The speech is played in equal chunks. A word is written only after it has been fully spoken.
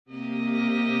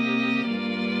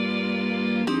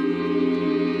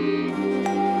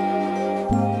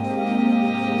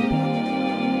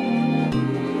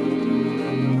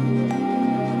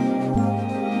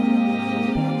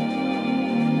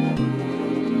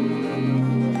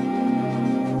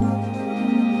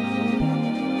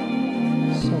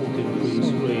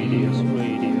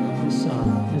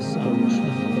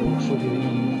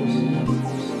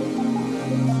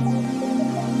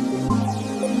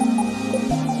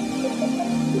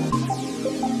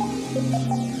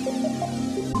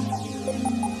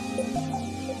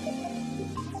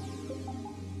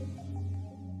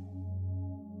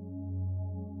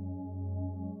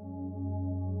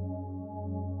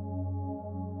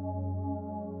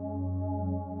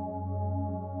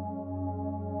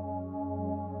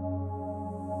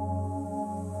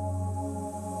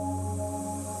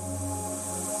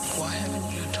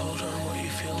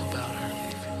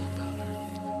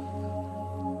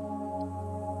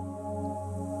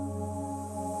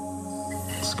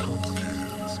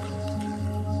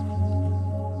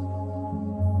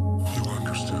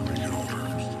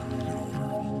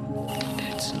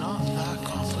It's not that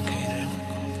complicated.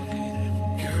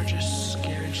 You're just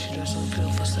scared she doesn't feel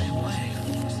the same way.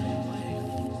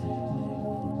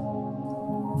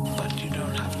 But you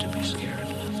don't have to be scared.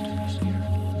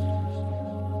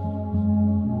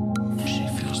 She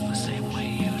feels the same way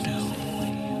you do.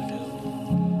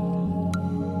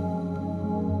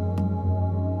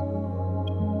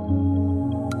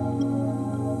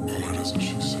 Why doesn't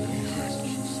she say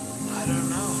anything? I don't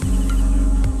know.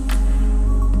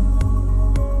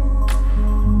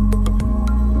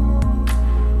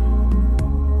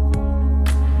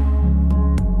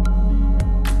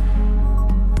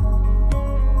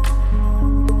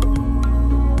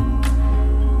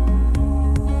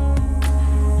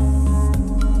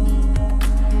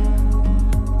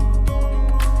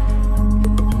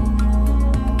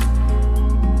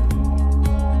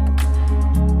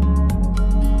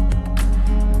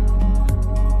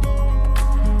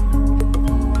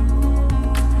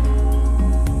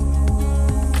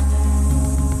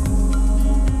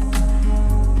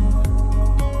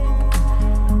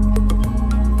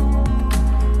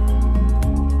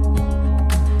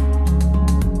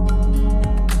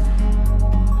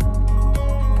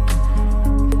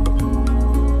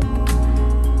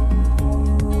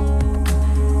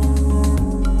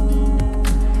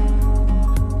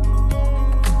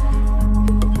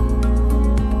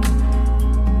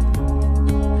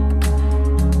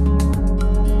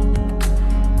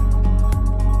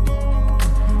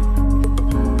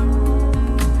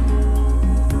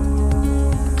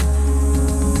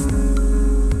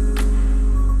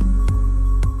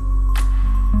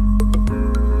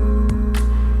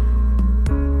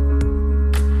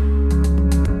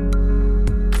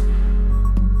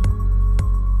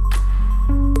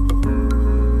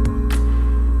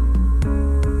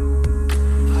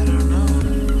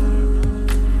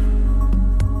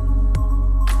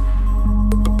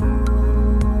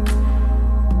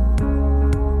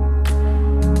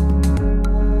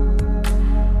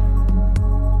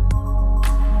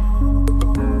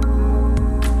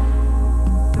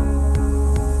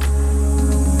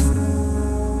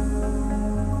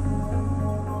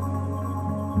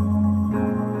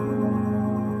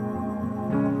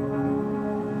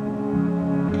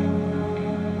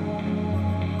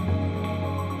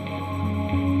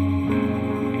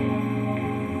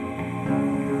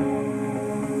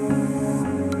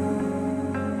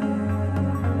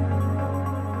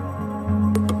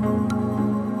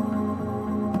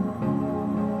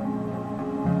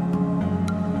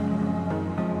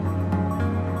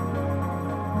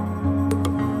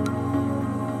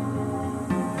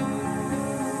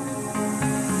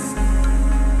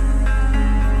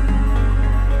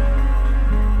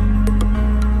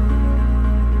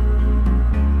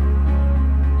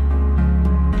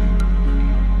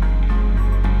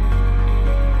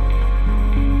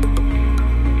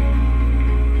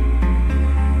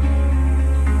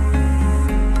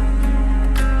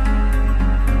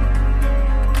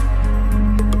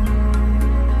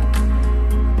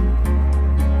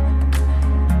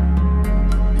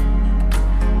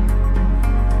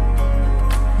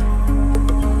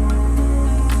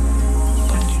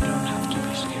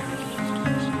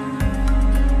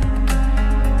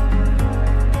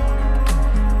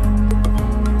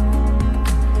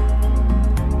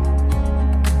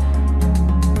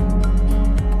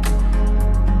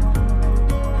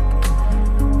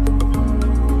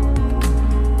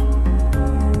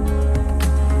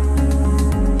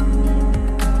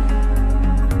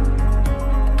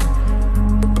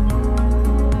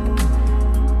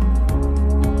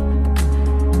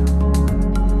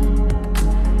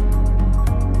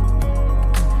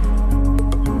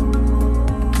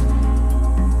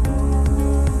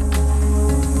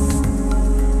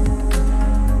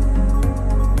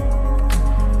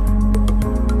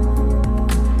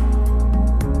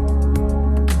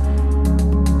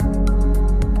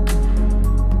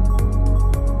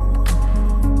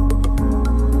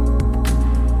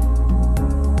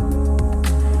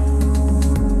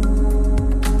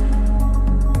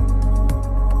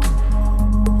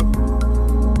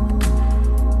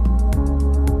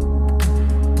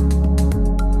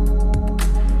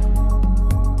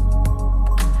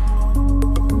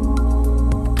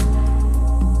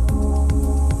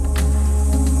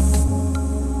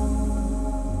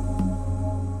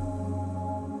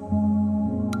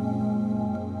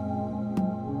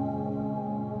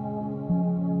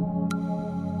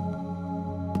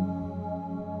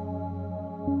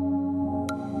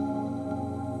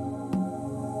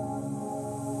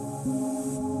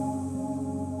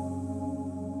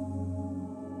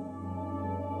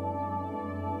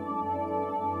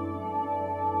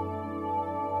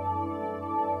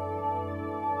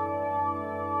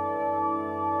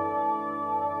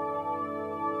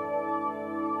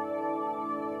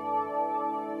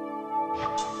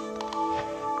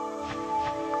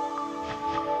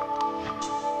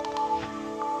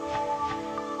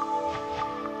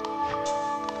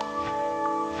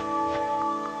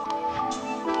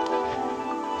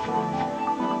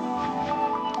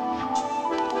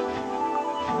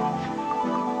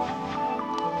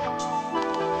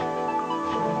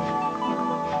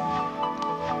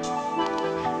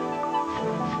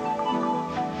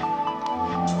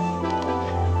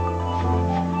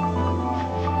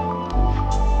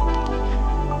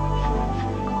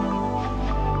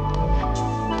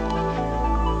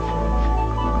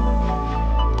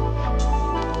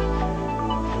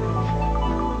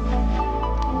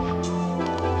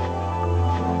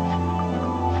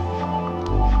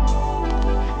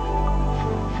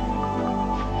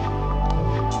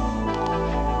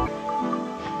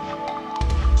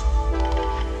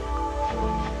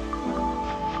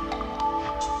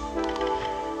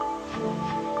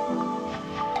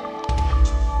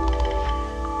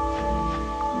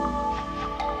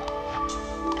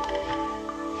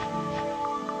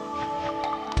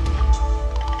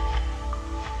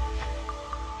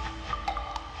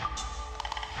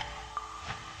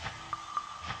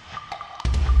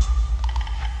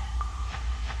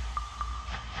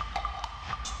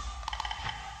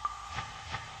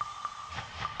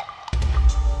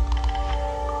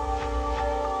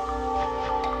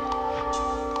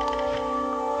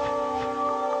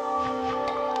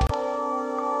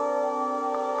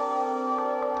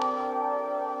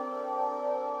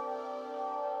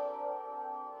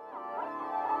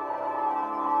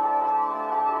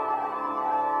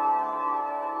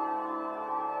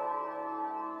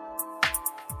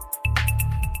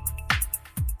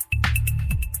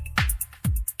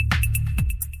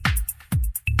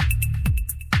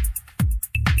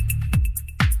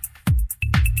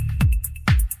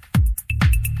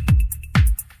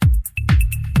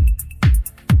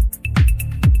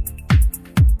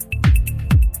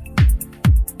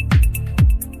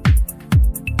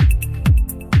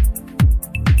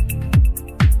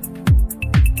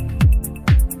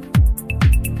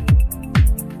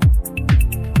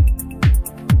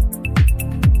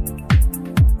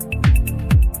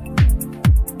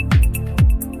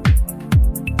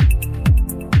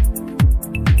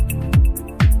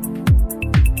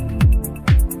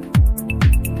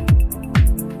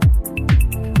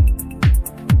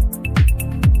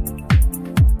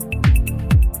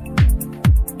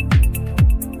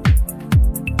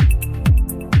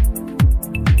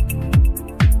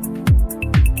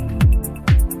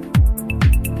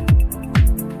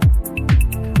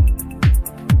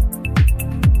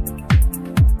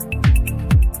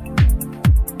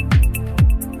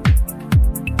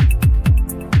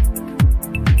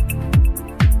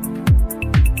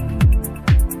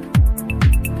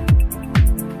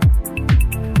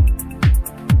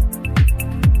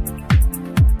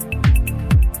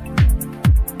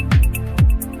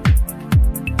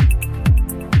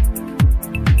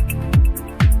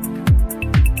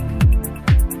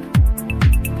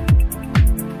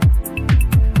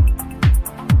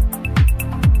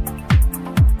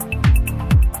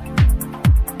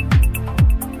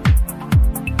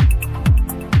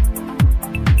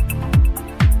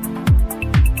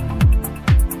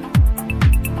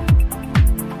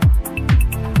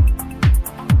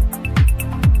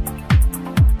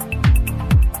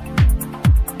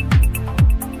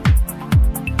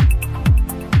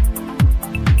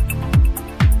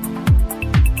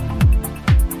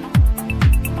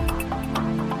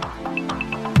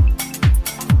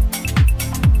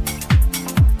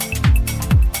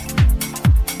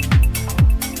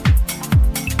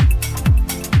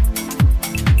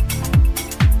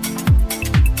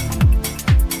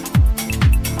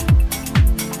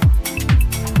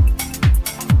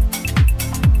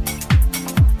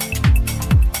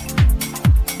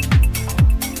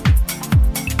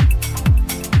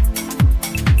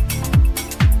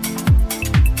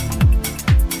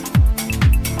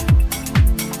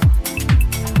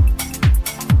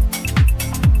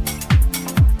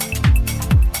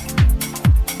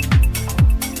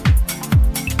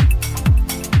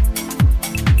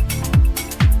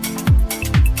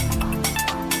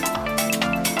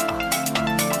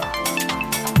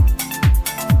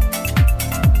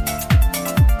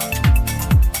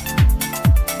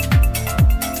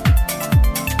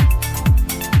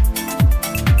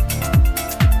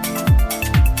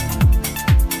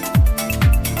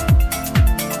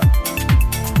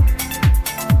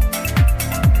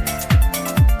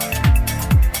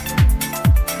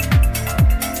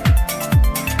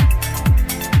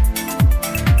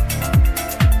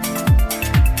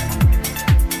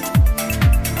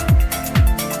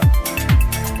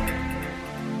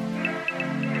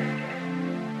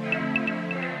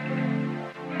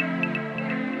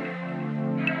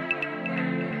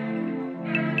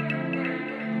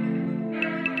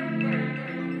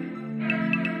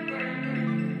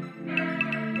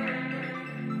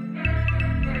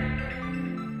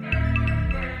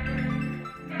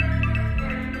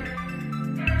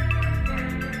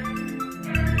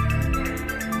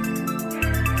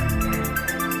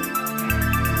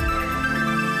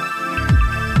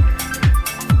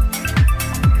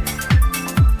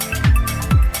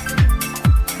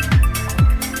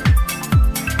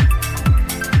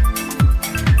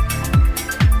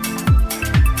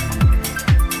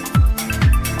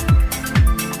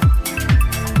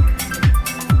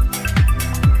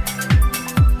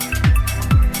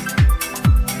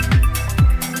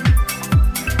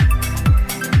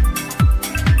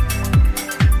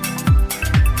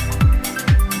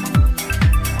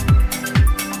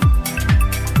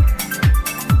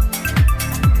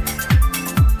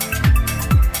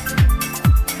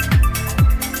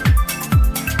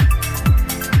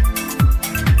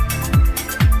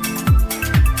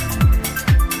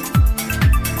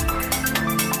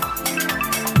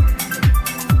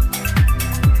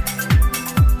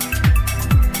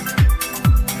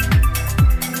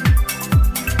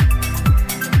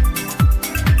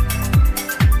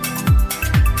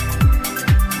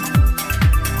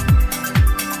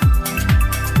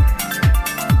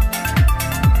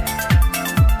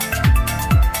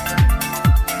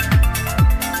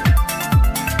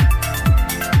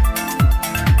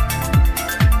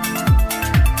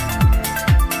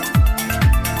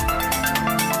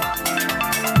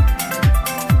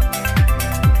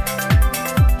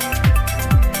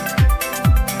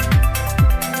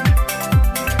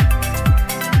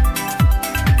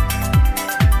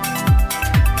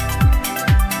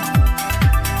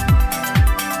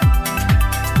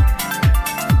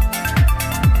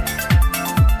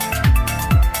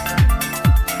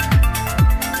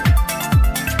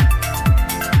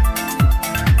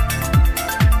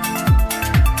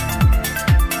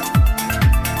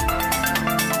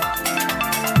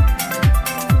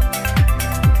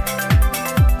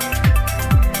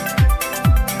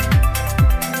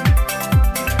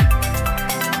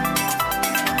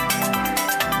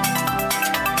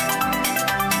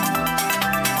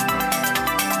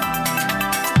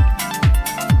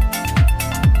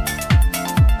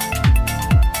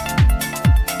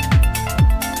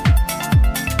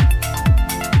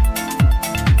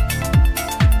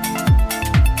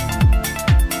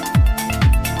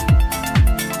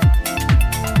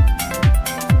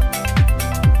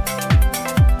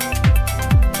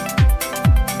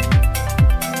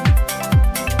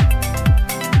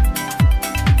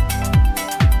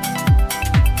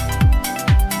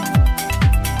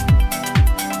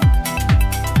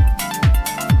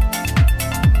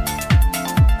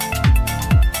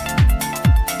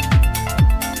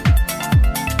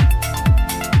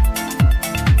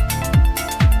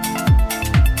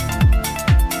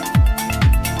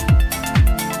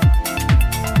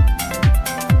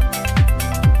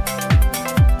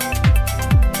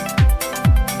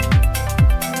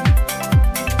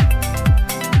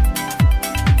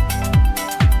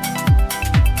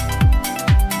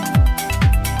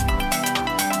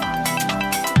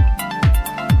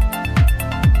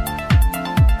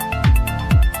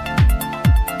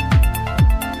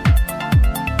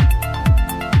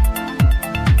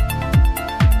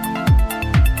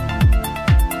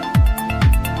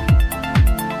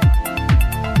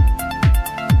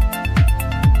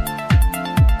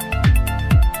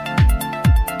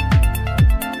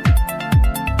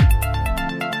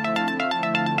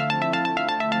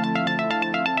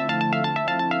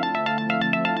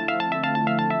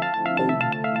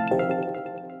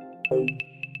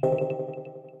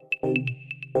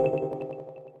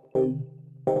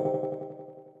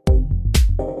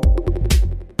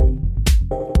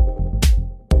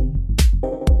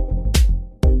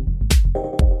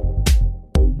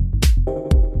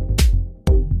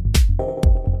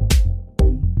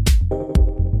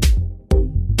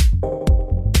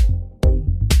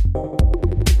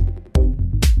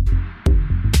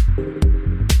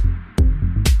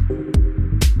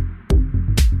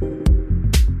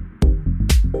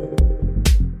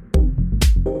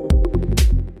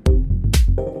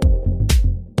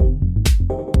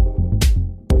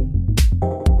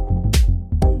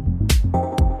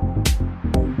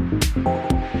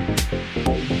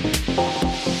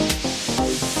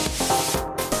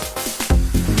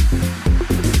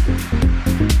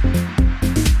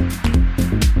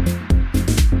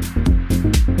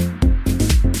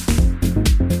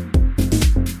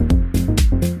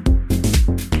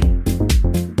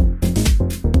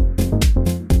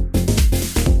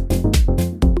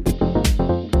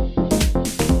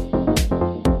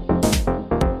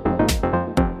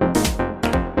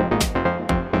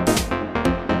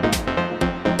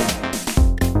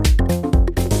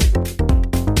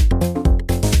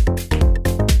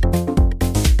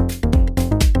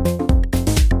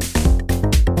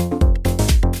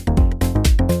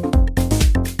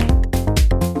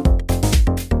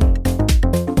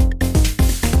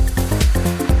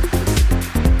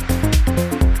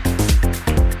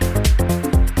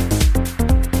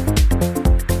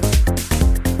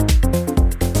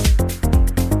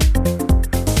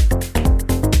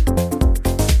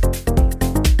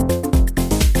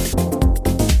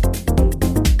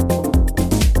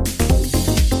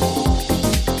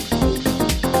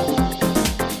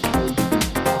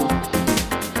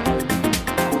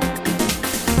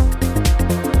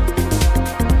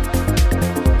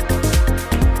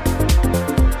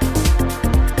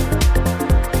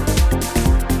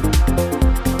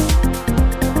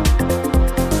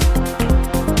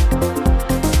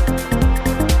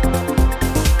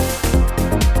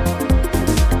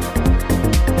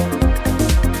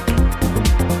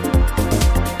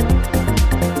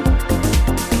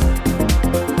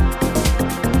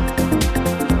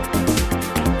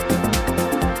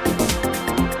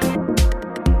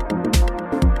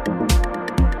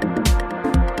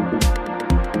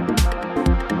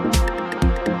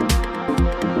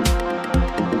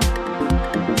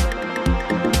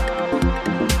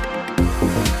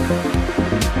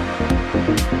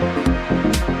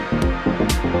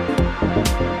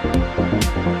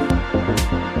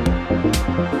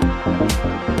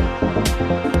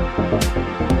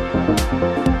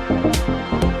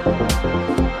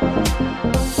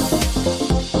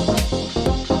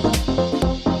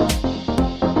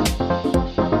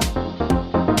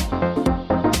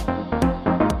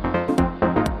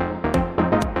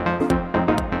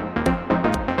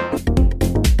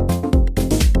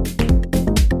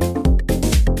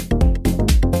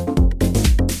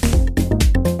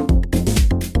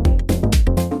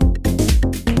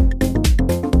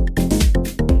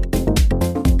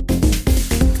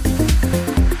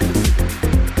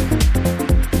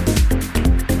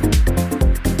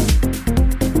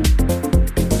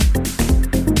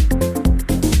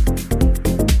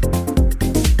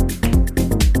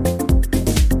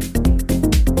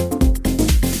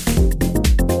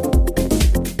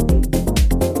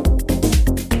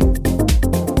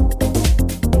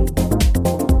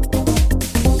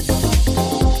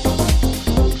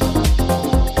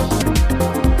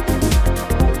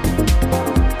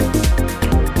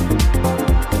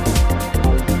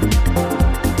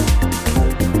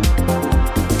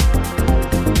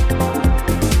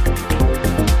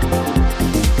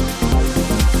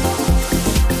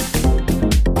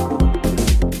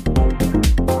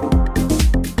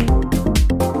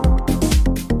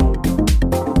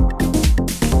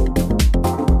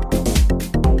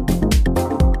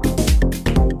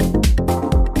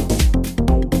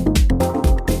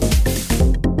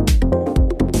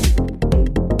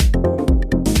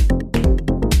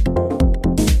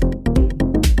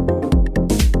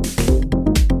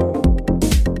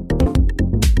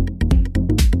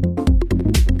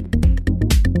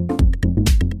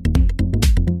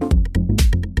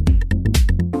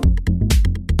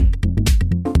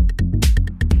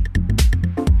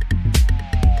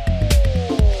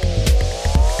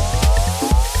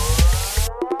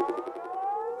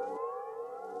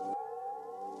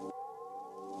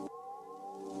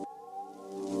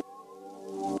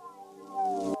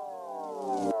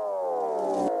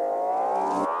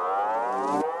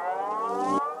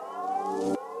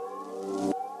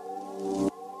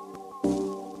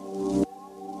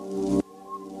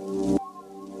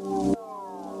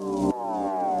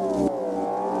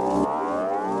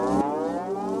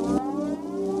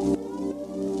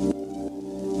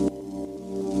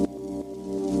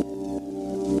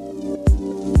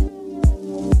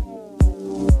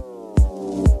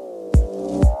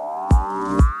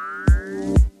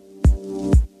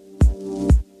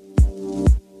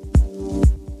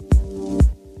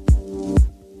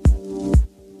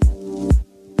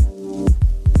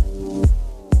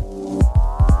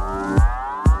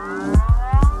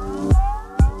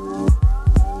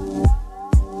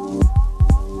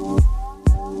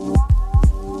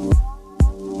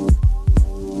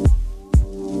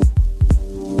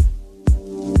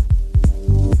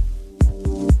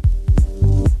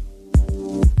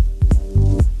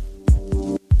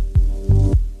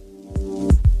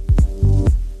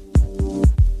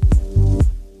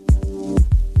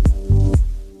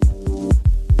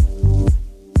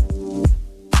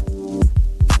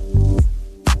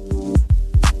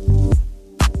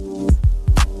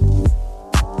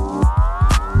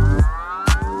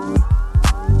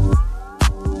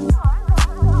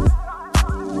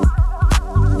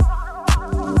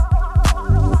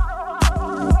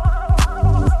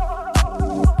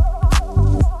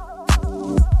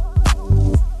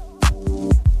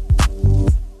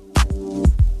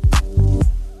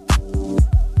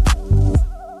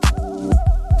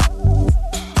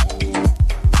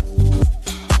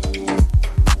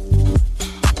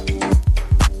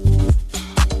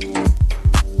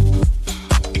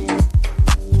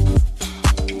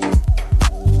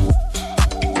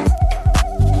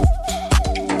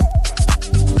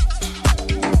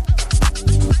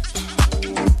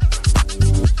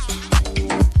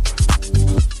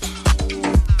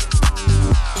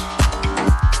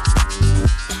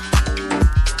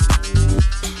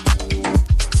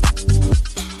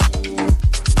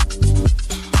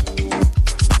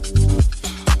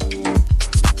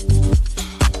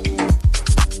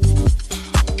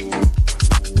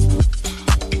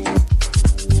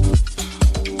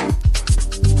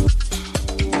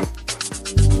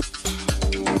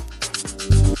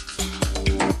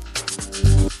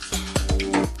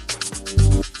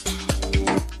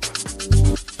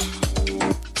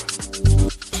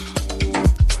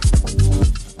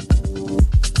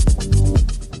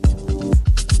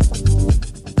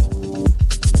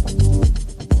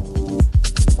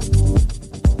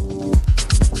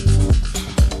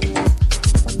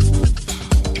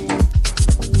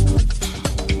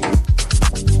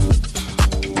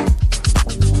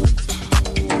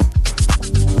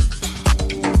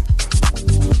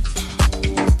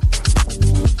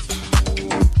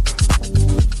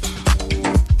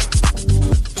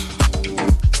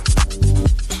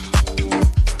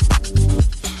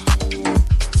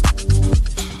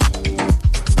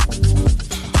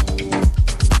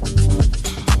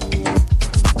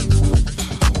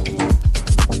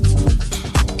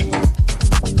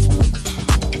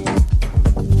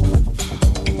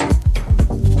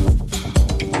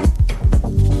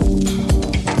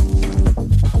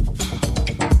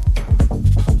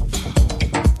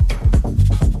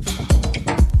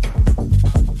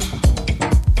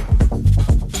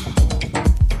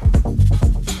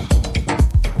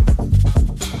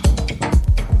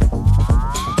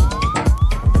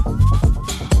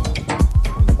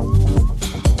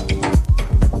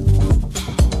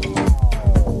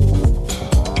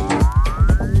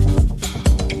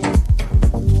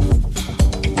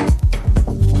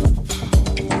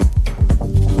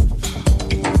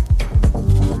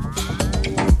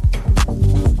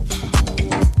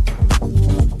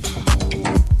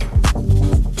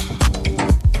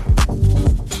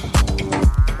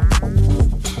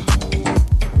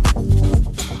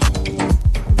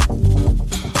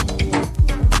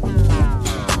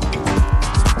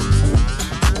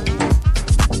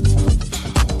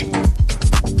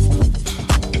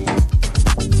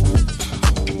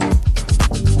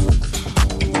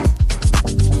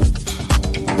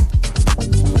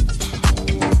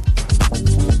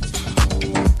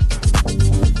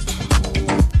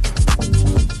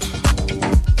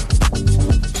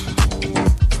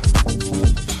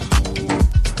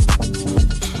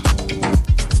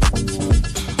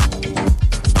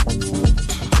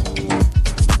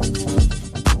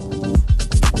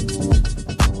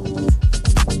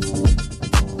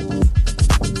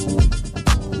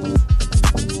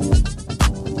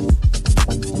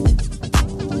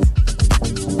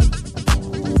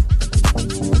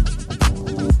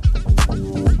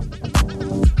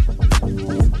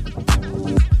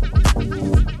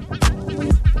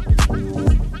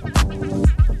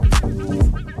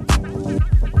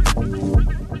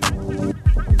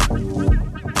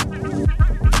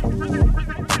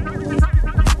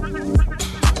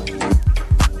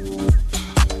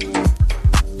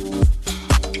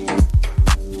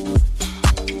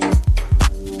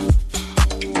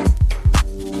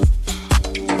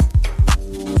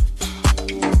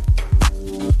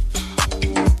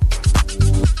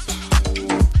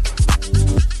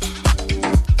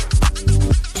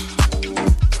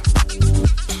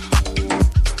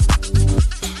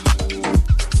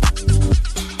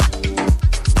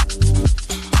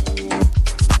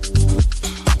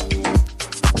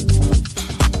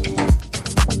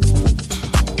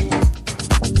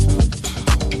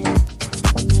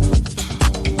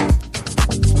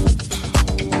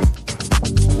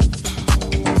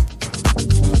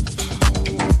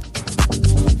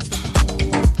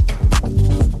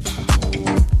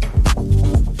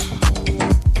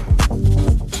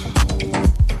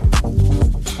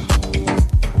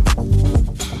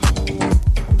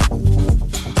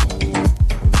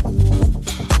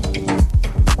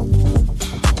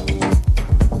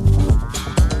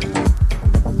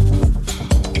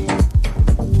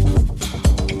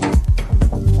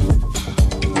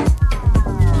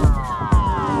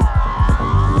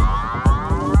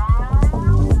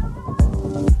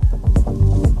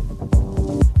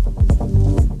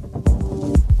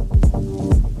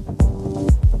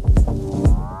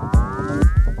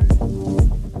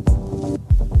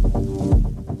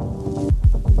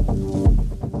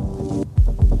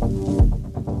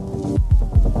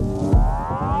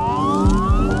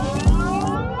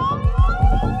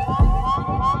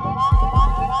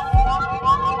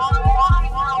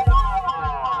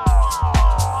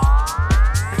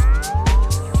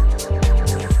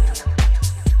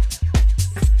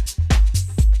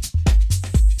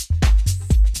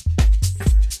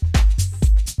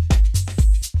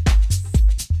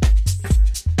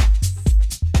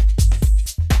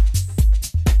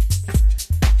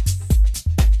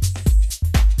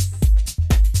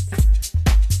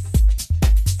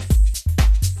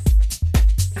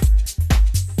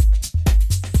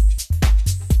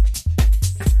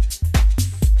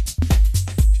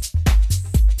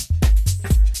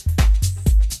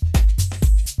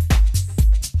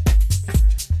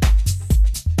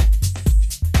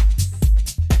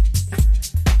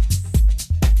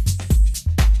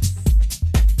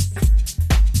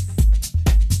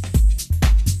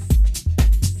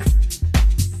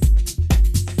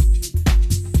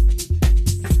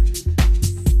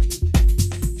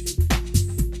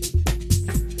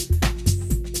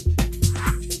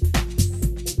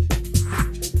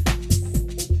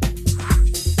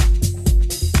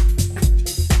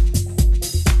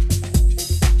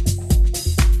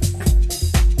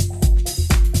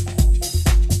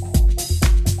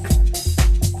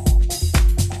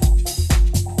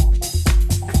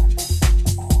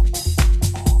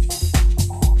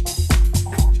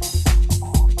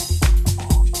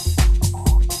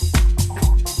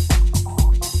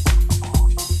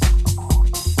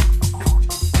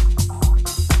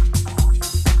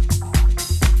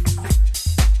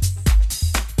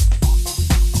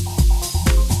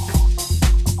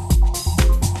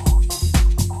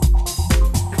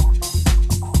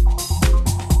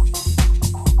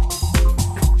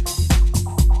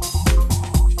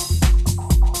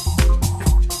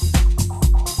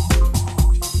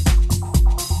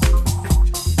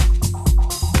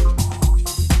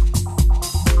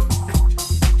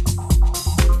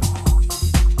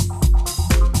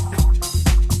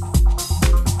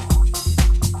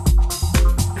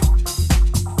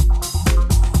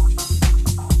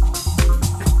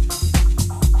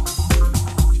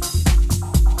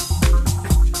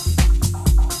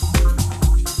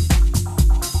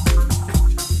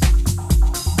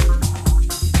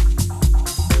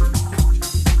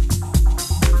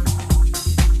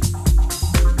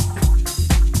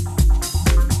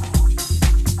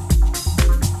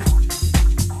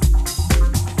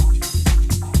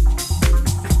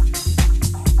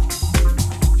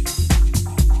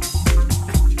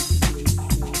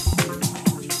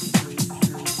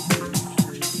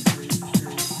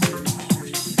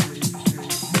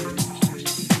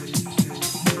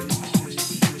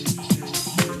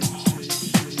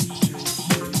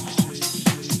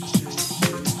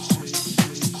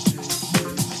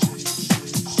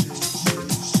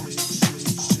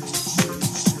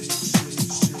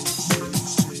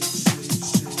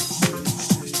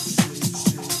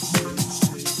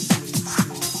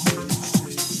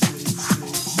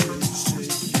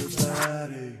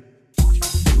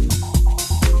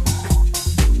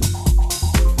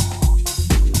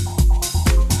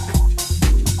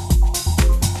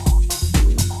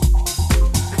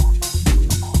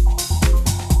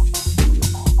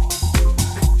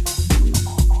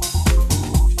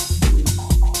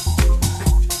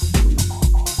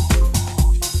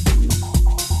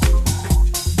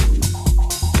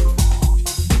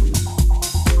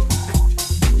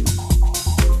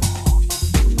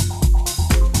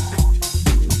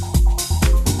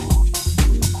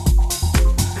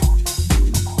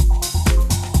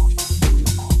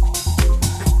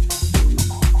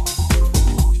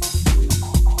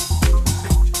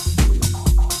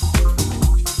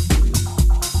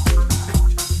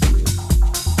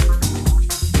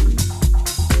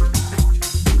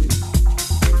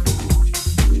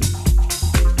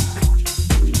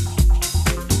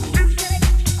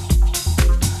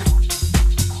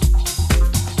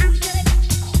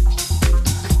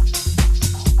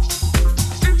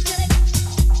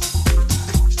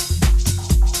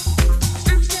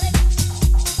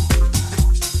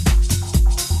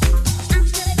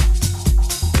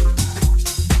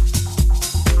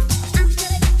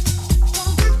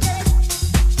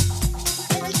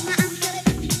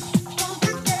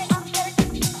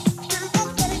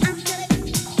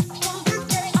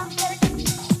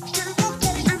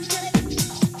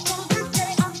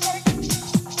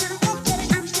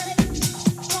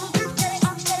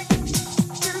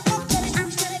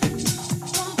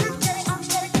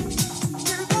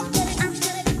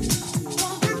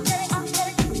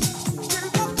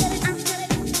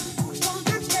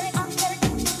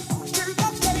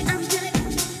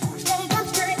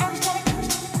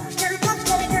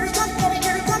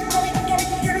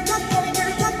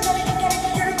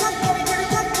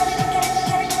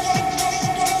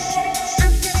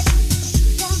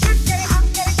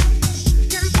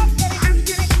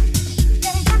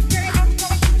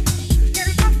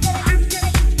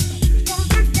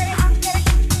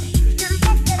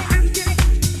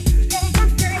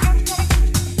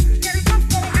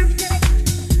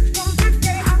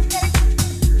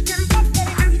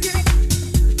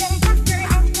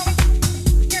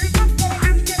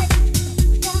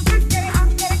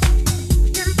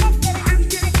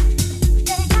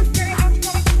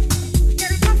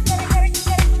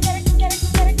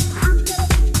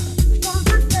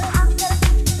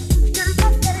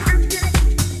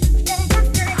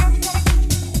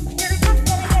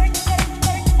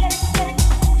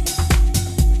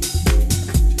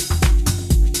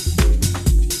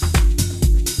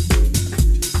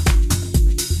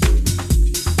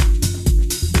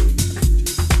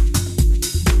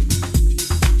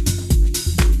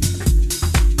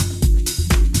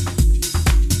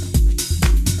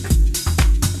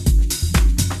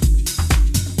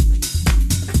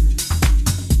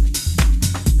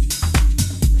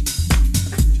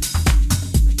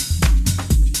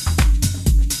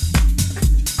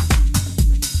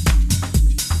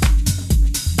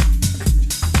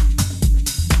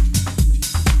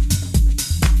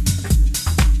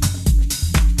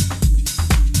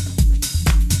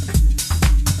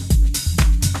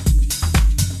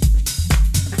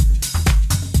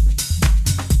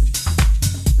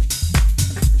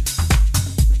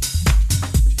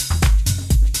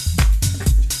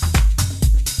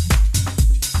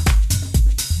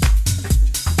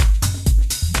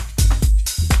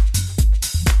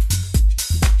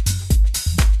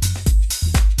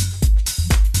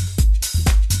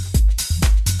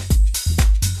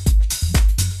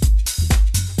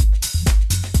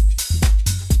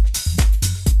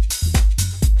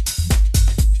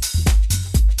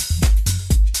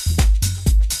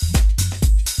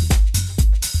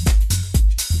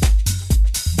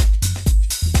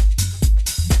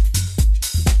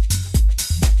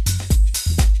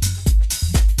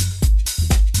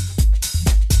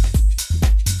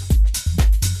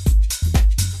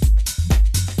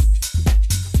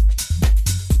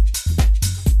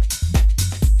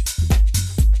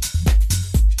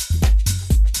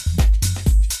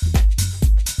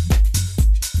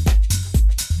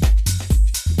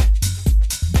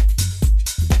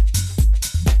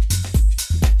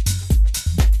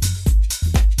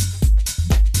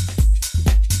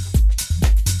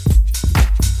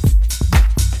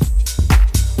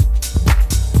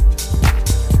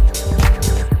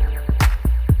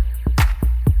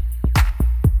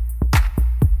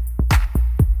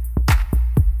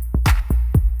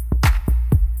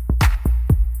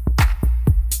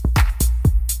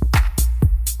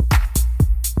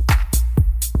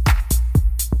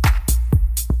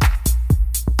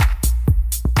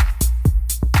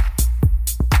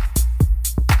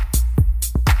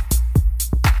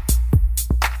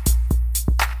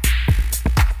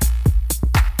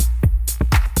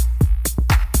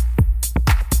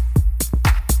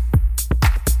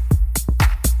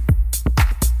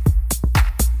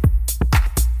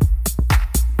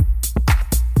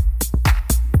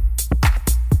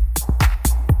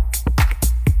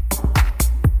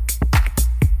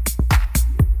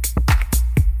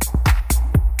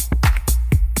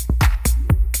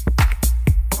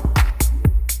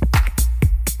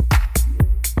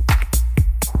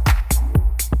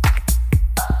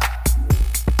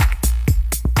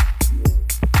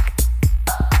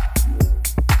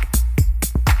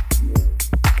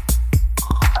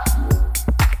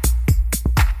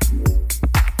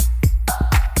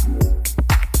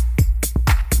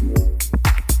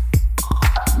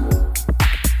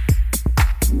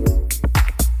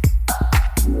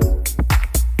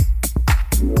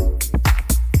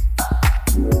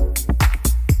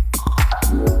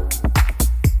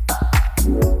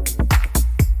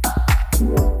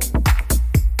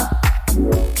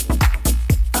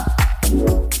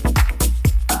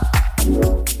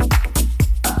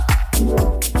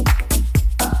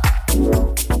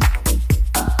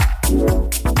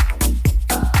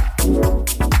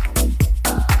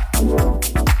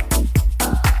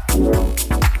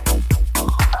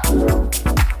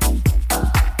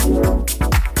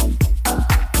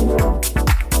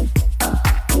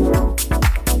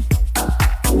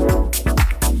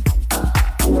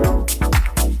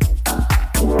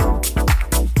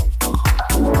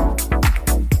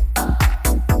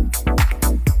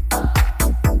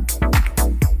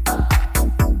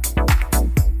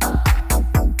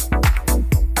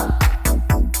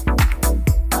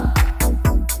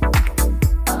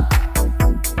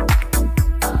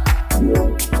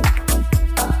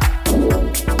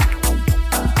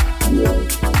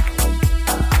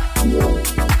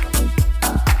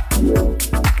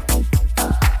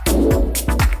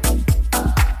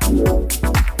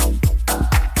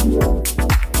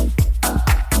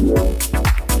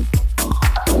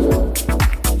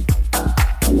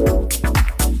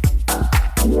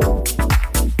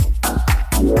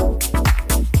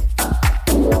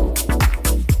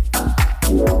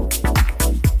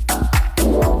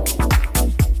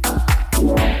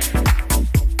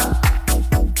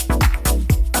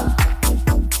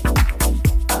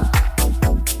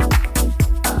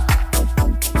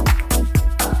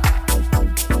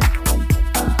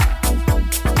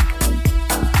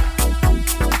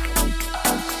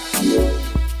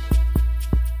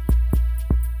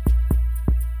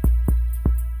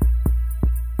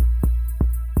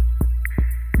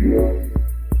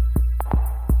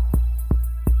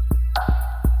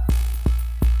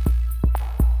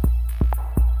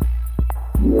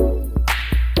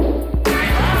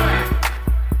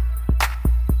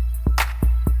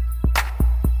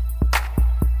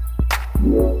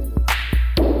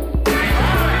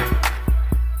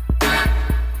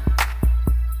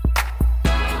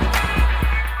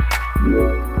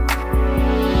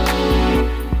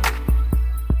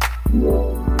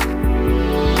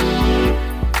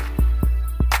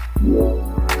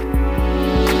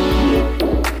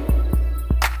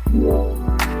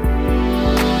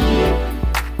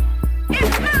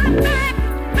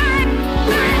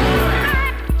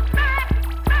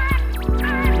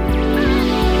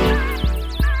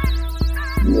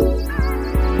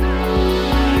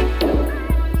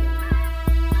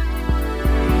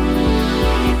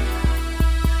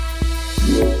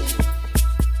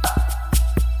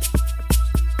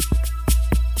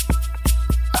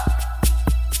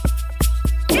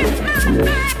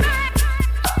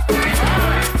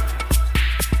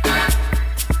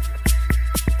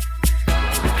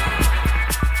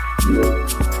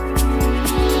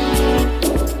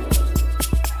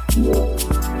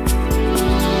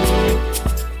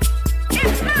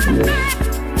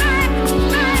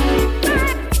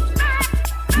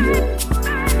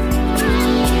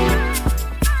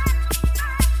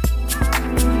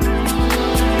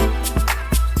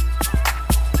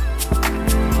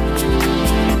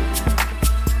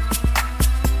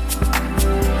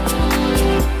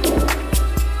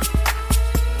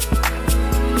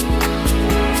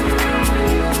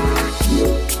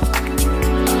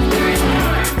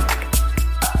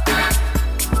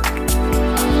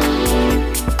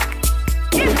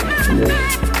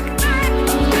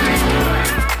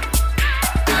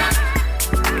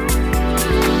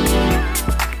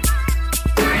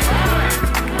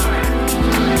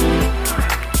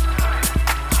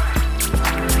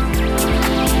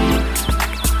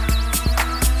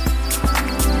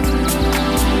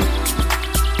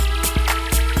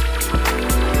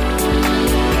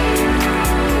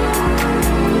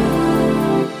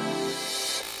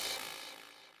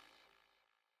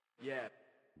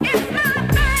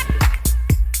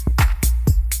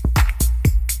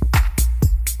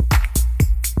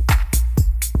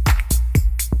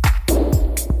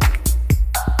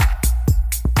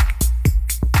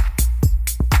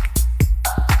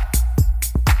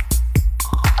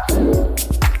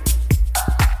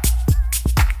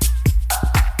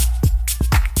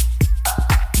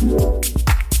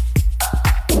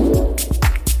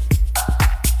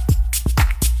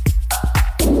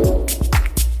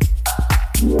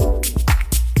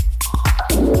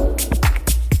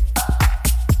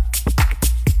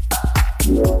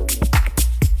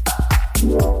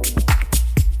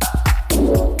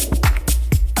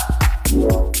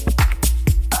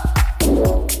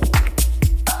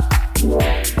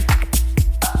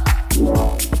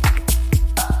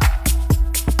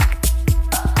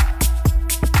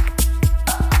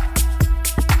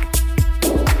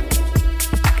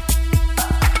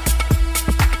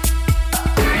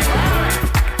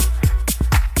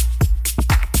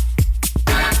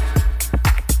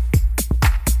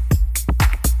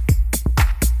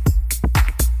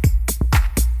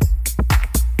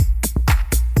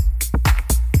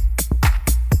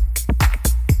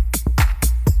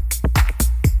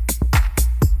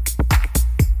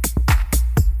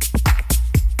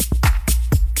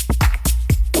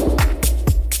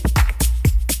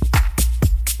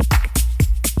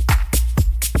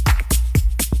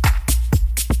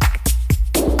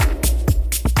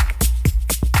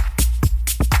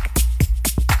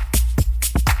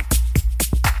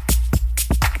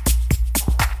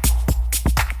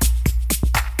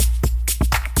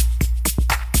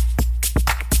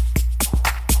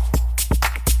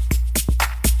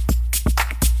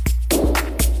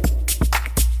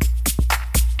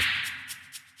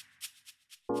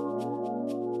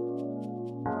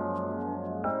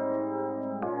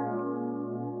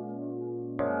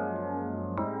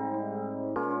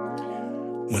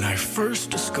 When I first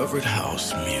discovered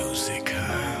house music,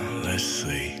 let's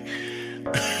see.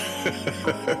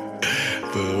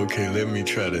 But okay, let me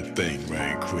try to think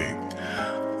right quick.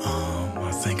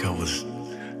 I think I was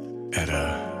at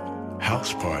a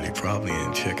house party probably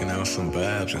and checking out some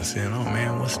vibes and saying, oh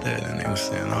man, what's that? And they were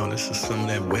saying, oh, this is some of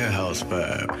that warehouse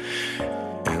vibe.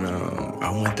 And I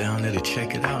went down there to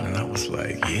check it out and I was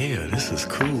like, yeah, this is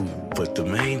cool. But the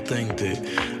main thing that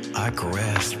I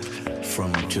grasped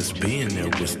from just being there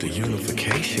was the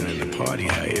unification in the party,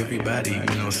 how everybody,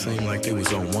 seemed like they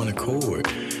was on one accord.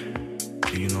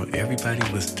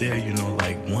 Everybody was there,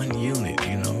 like one unit,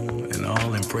 and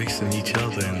all embracing each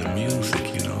other in the music,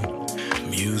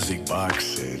 Music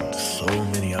Box and so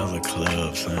many other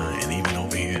clubs, and even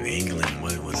over here in England,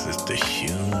 what was this, the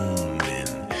Hume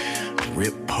and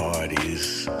Rip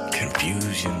parties,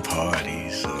 Confusion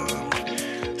parties.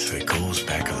 So it goes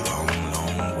back a long,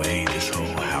 long way, this whole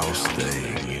house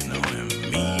thing,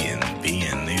 and me and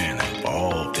being there and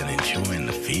involved and enjoying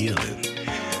the feeling.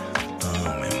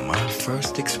 And my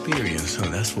first experience,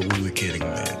 that's what we were getting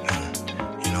at.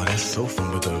 That sofa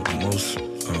with the most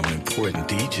important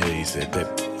DJs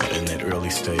in that early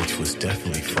stage was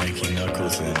definitely Frankie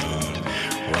Knuckles and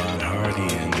Ron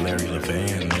Hardy and Larry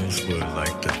Levan. Those were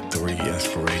like the three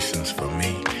inspirations for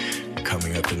me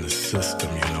coming up in the system,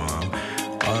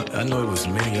 I know there was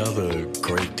many other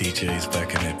great DJs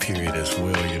back in that period as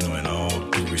well, and all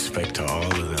due respect to all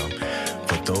of them.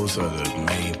 But those are the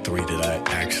main three that I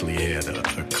actually had a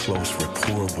close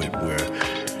rapport with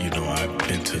where, I've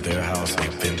been to their house,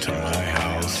 they've been to my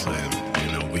house,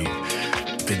 and,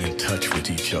 we've been in touch with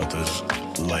each other's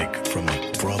like from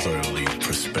a brotherly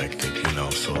perspective, you know.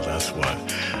 So that's why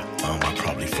I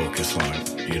probably focus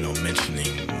on, you know,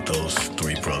 mentioning those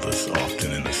three brothers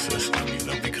often in the system, you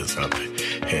know, because I've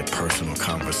had personal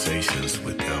conversations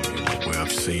with them, you know, where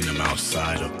I've seen them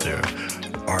outside of their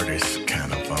artist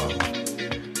kind of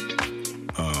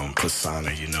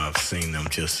persona, you know. I've seen them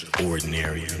just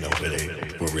ordinary, you know, where they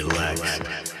were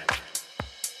relaxed.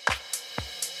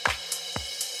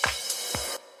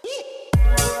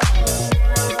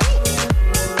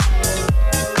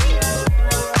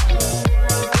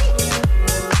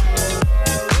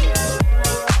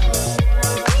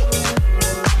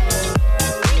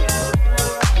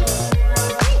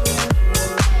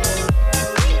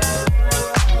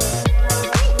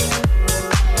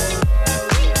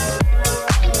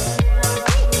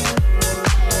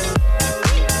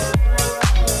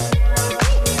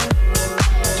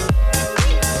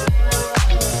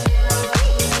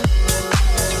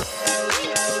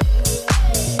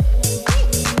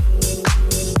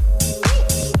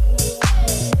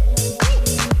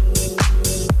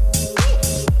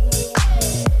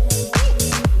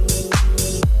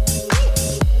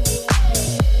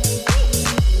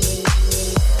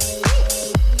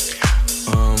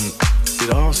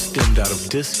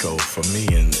 Disco for me,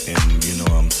 and you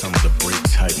know, some of the break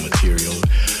type material,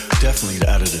 definitely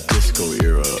out of the disco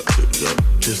era, the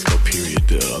disco period.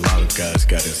 A lot of guys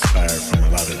got inspired from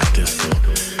a lot of the disco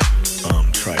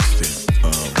tracks that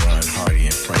Ron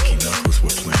Hardy and Frankie Knuckles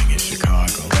were playing in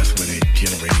Chicago. That's where they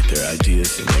generated their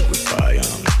ideas, and they would buy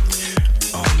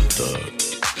the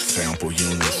sample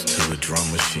units to the drum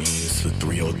machines, the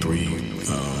 303,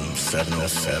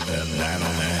 707,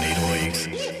 909,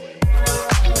 808s.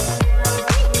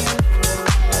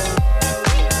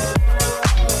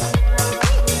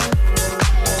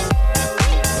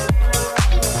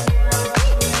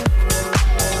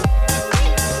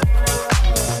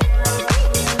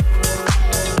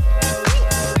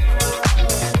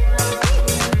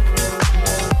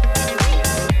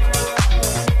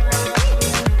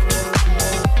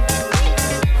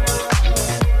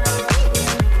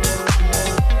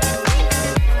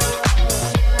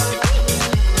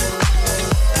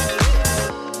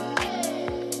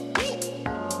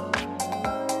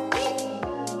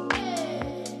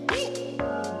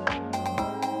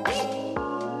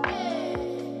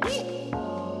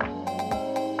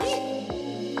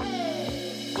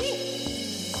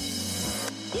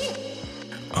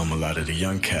 A lot of the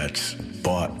young cats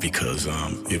bought because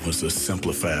it was a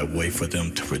simplified way for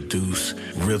them to produce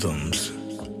rhythms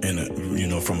in a, you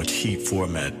know, from a cheap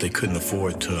format. They couldn't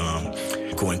afford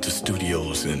to go into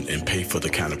studios and pay for the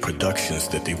kind of productions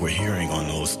that they were hearing on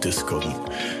those disco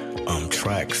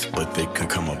tracks, but they could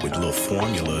come up with little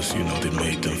formulas, you know, that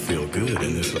made them feel good.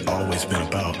 And it's always been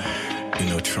about, you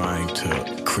know, trying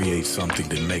to create something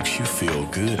that makes you feel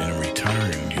good in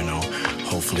return, you know.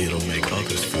 Hopefully it'll make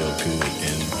others feel good,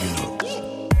 and, you know.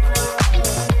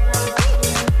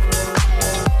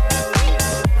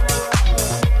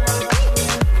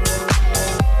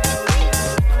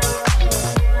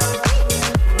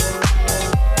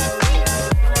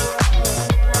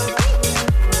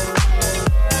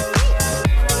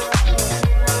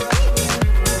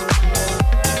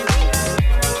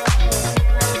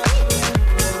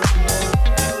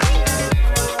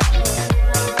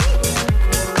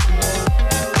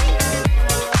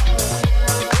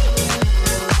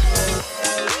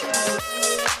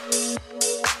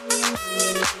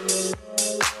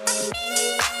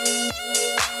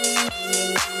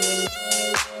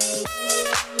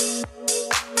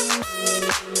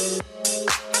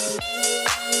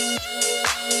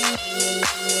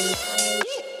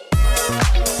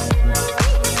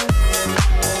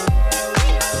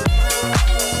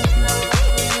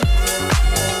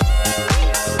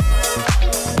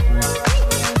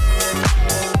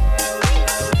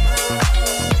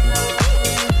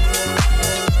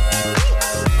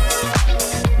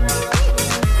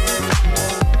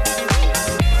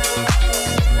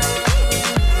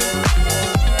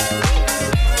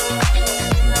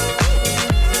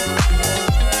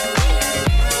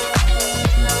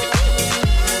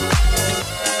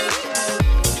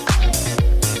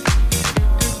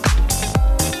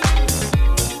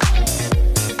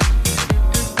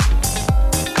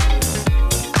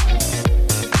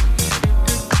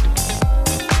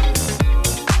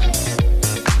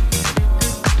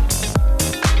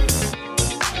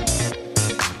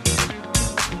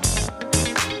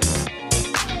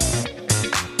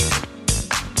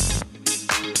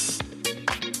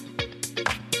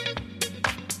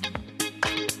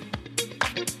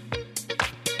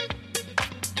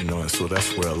 You know, and so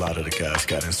that's where a lot of the guys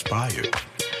got inspired.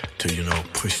 to,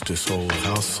 push this whole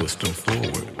house system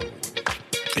forward.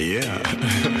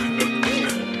 Yeah.